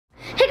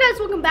Hey guys,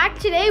 welcome back.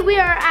 Today we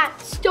are at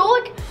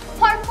Stoic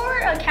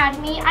Parkour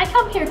Academy. I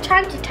come here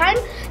time to time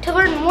to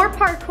learn more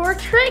parkour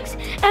tricks,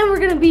 and we're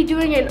gonna be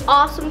doing an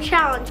awesome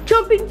challenge,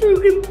 jumping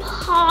through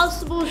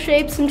impossible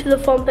shapes into the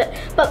foam pit.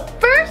 But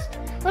first,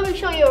 let me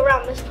show you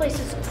around. This place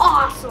is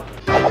awesome.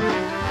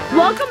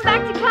 Welcome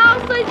back to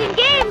Kyle's Legend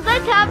Games.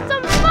 Let's have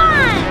some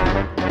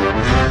fun.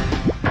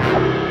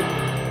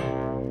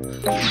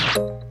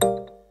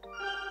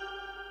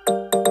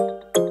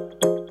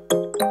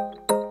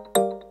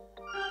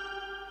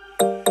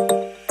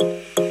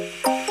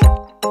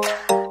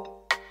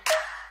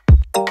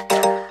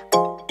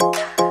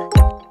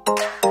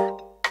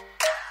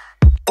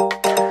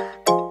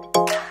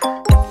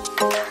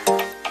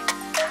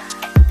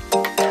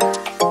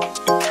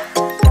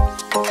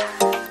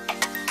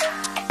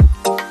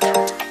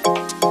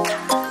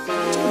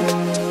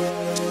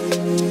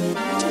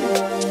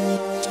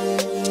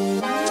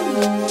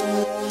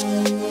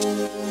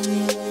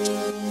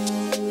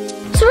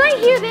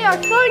 They are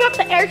filling up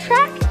the air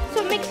track,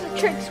 so it makes the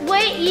tricks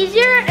way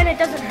easier and it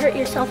doesn't hurt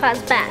yourself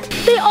as bad.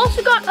 They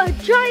also got a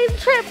giant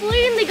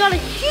trampoline, they got a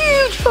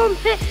huge foam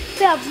pit,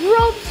 they have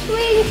rope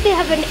swings, they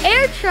have an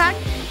air track,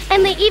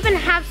 and they even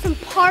have some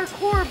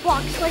parkour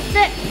blocks like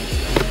this.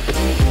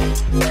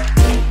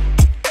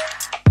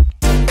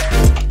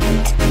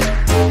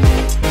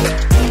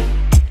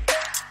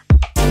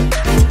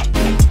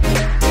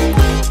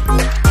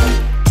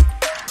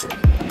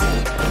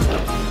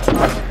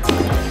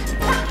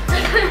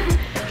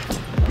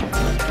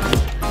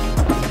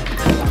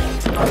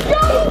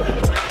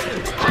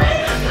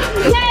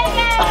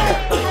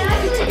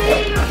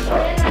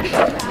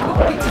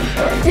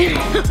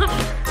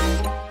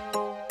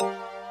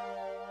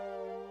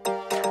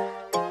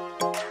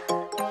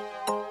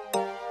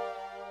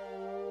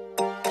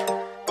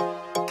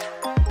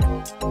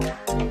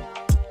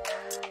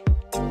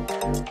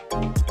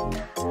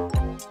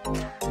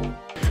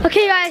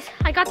 Okay guys,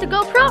 I got the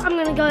GoPro. I'm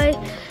gonna go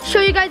show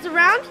you guys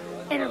around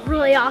in a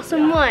really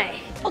awesome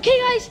way. Okay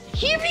guys,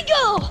 here we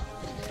go.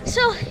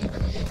 So,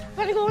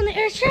 we're gonna go on the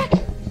air track.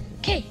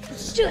 Okay,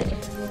 let's do it.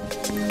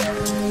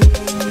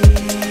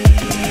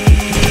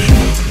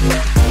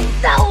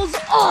 That was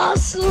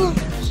awesome.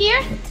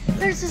 Here,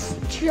 there's this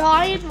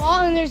giant wall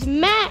and there's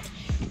mat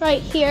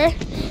right here.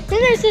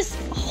 Then there's this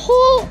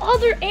whole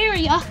other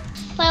area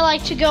that I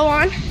like to go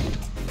on.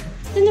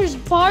 Then there's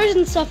bars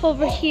and stuff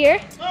over here.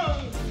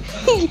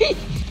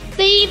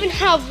 They even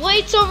have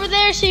weights over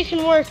there so you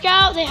can work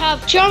out. They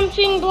have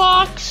jumping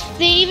blocks.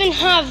 They even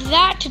have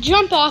that to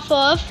jump off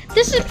of.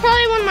 This is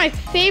probably one of my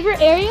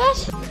favorite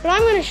areas, but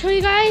I'm gonna show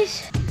you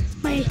guys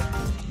my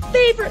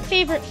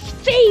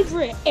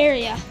favorite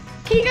area.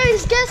 Can you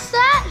guys guess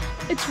that?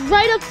 It's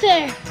right up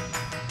there.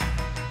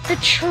 The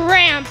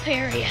tramp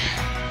area.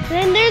 And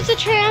then there's the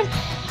tramp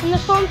and the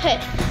foam pit.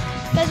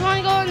 You guys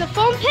wanna go in the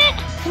foam pit?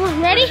 Come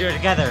on, ready? Let's do it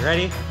together,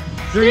 ready?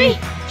 3,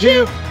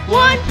 2,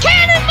 1,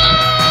 cannonball!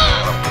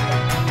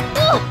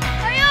 Ooh,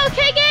 are you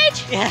okay,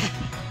 Gage? Yeah.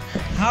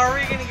 How are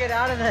we gonna get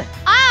out of this?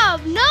 I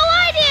have no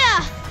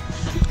idea.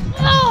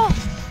 Oh.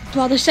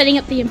 While they're setting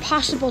up the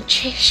impossible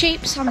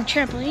shapes on the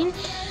trampoline,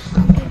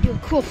 I'm gonna do a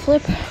cool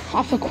flip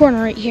off a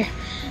corner right here.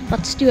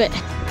 Let's do it.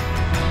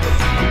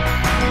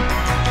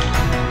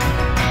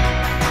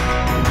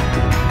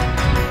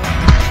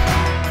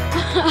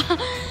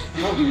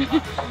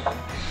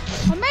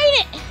 I made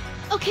it!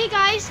 Okay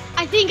guys,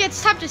 I think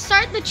it's time to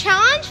start the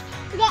challenge.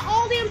 We got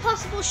all the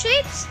impossible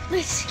shapes.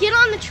 Let's get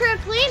on the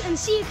trampoline and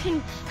see if you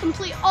can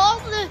complete all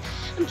the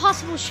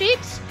impossible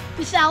shapes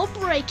without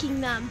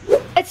breaking them.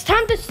 It's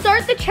time to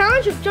start the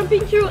challenge of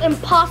jumping through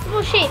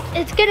impossible shapes.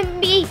 It's gonna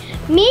be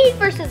me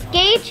versus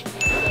Gage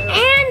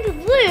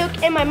and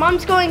Luke, and my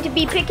mom's going to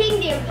be picking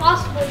the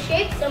impossible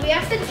shapes that we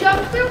have to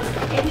jump through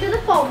into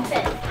the foam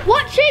pit.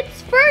 What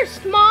shape's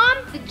first,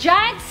 Mom? The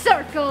giant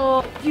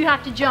circle. You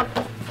have to jump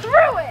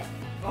through it,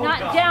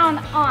 not down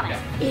on it.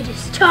 It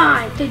is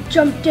time to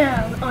jump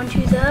down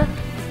onto the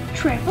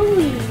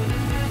trampoline.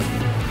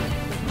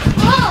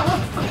 Oh!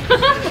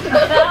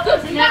 That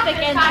was an epic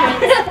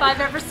entrance if I've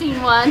ever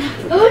seen one.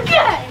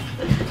 Okay.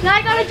 Now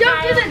I gotta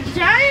jump through the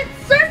giant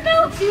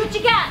circle. Let's see what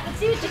you got. Let's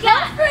see what you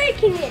got. Not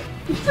breaking it.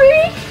 3, 2,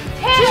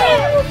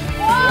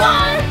 1,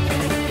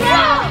 go!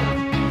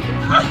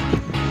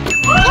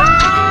 Oh,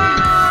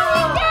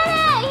 he did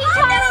it! He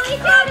totally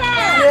did it!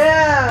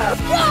 Yeah!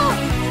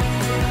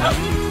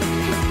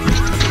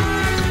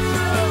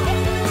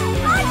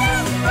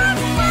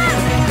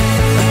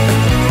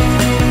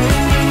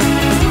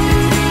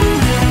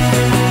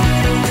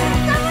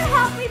 Someone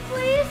help me,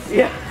 please.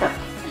 Yeah.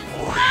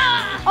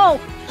 Oh.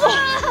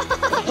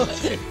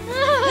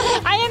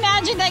 I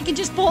imagine that could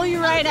just pull you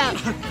right up.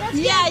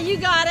 Yeah, you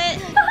got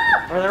it.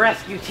 We're the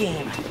rescue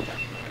team.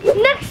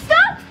 Next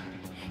up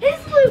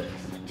is Luke's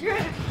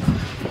turn.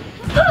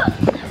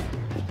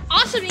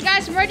 Awesome, you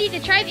guys. I'm ready to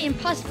try the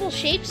Impossible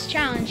Shapes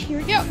Challenge. Here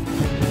we go.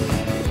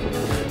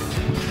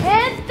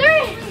 And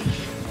 3,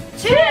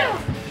 2,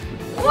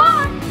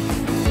 1,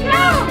 go!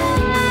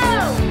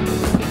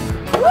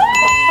 Woo!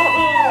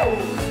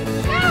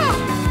 Go!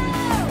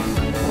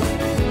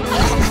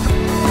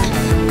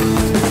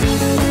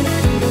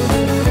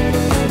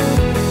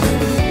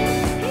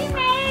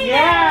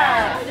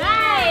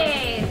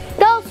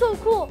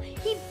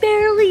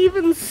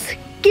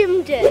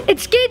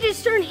 It's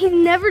Gage's turn. He's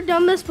never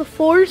done this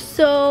before,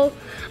 so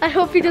I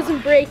hope he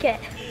doesn't break it.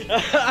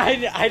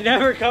 I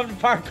never come to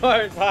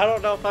parkour, so I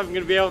don't know if I'm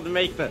gonna be able to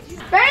make this.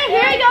 Ready?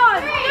 Here we go.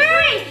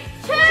 3,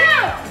 2,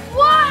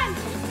 1,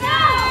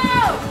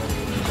 go!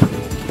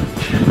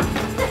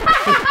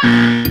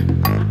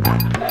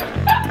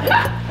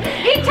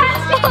 He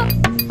touched it.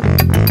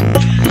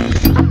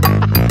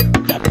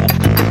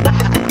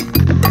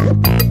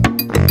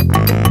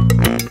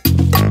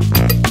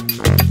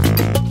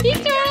 He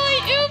totally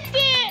ooped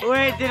it.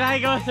 Wait, did I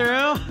go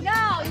through?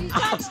 No, you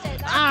touched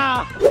it.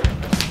 Ah!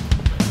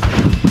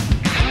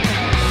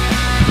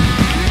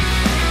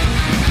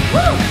 Woo!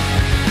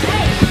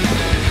 Hey!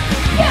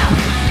 Yeah!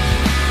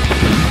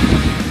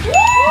 Woo!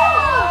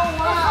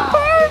 Wow.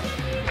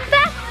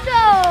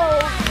 Perfecto!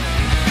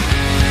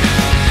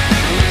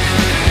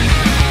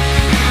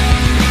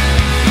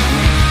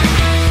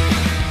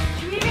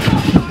 Should we even go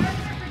farther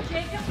for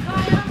Jacob,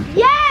 Kyle?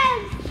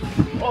 Yes!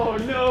 Oh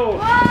no!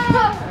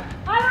 Whoa!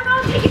 I don't know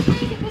if he can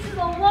make it. This is a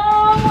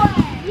long way.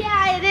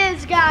 Yeah, it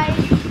is, guys.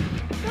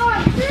 Go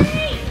on, 3,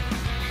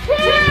 2,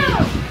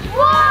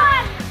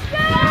 1,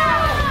 go!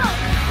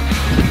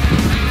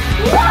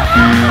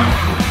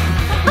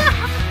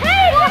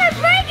 Hey, he didn't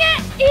break it!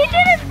 He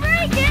didn't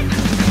break it!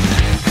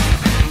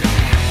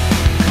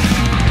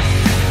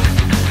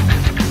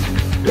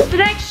 The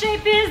next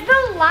shape is the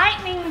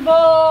lightning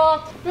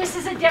bolt. This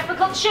is a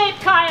difficult shape,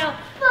 Kyle.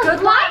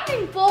 Good luck.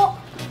 Lightning bolt.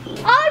 I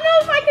don't know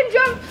if I can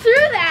jump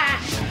through that.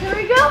 Here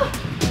we go.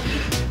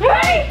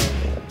 3,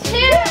 2,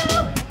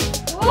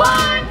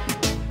 1,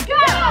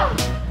 go!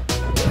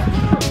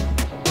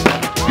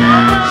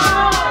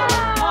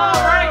 All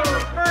right,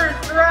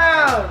 first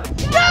round.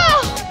 Go!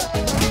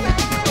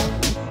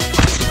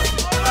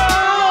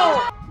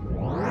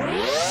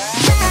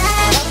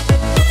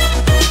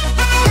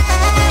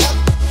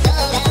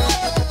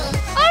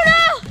 Oh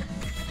no!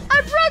 I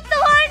broke the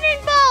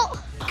lightning bolt!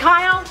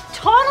 Kyle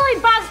totally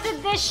busted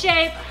this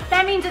shape.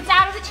 That means it's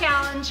out of the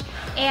challenge,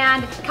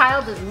 and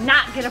Kyle does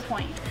not get a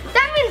point.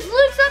 That means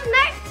Luke's up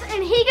next,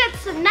 and he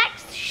gets the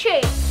next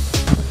shape.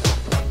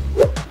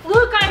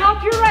 Luke, I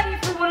hope you're ready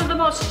for one of the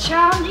most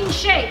challenging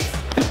shapes,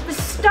 the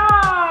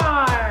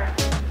star.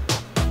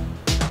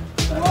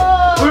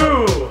 Whoa!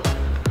 Ooh!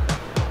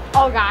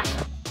 Oh gosh.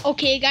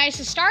 Okay guys,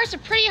 the star is a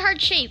pretty hard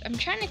shape. I'm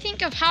trying to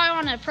think of how I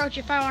want to approach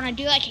it. If I want to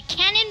do like a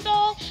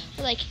cannonball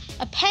or like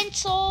a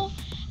pencil.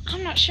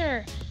 I'm not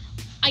sure.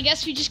 I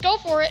guess we just go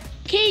for it.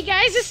 Okay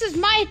guys, this is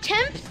my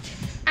attempt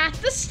at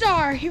the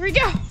star. Here we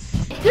go.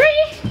 3,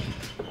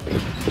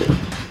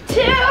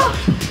 2,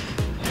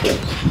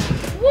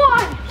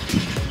 1,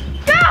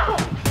 go!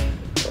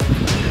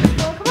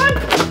 Oh, come on.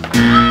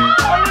 Oh,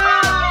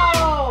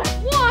 no!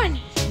 1.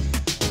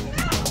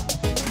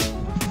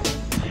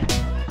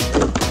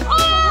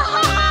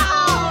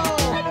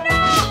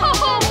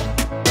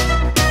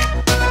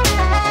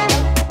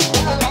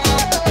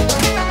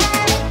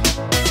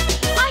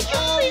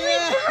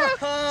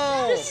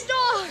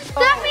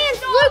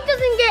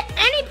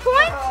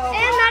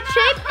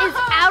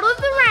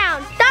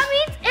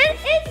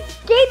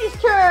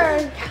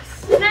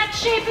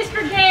 Shape is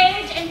for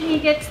Gage, and he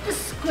gets the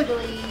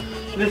squiggly.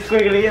 The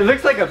squiggly, it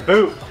looks like a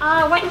boot.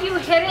 When you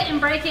hit it and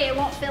break it, it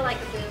won't feel like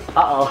a boot.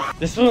 Uh-oh.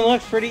 This one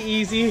looks pretty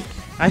easy.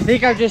 I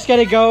think I'm just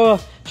gonna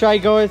try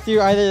going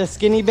through either the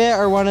skinny bit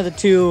or one of the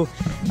two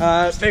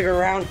bigger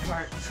round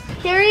parts.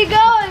 Here we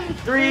go. In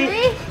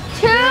 3,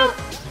 2,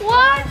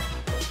 1,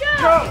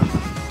 go!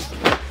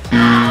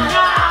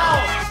 No!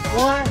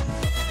 1,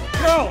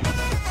 go!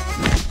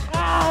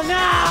 Oh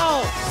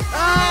no!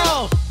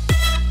 Oh!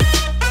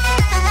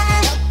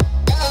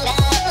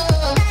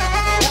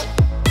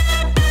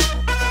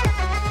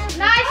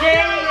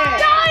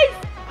 Guys,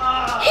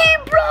 he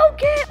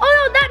broke it. Oh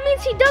no, that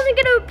means he doesn't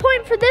get a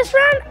point for this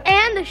round,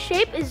 and the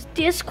shape is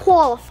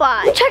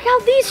disqualified. Check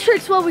out these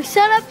tricks while we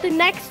set up the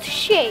next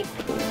shape.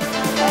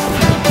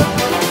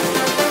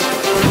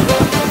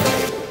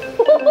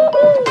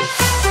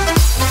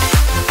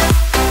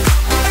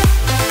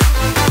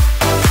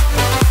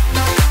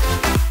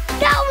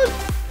 That was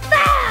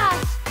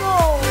fast,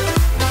 though.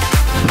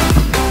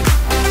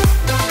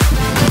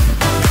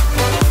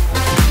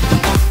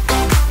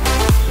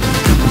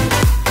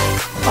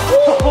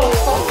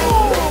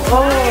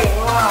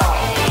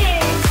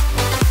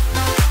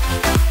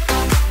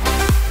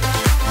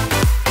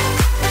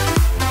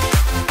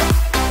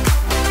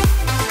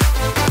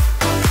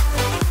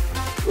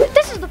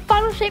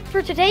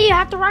 For today, you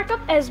have to rack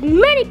up as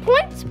many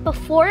points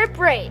before it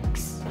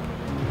breaks.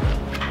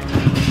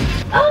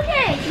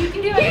 Okay, You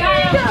can do it, here we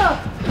Kyle. go.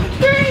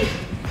 3,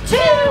 2,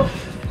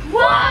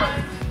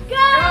 1,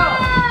 go!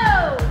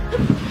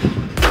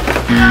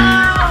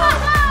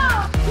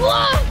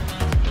 One.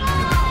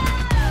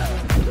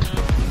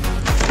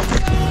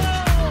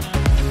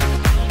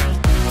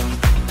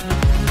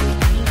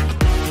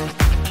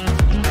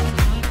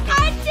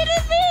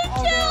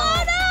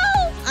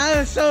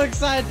 I'm so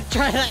excited to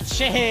try that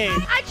shape.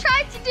 I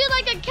tried to do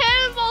like a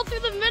cannonball through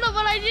the middle,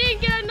 but I didn't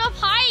get enough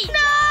height.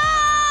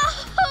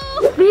 No!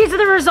 These are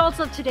the results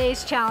of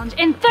today's challenge.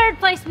 In third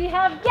place, we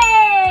have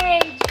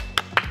Gage.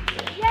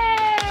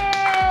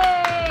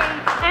 Yay!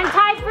 And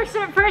tied for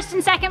first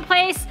and second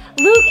place,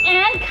 Luke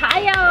and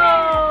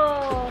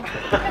Kyle.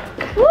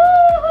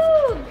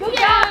 Woohoo! Good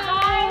job,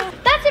 guys.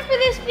 That's it for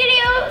this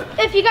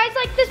video. If you guys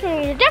like this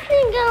one, you're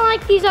definitely gonna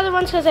like these other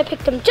ones because I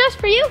picked them just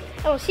for you.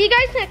 And we'll see you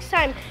guys next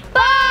time.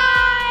 Bye!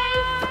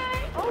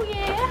 Oh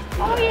yeah,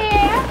 oh yeah.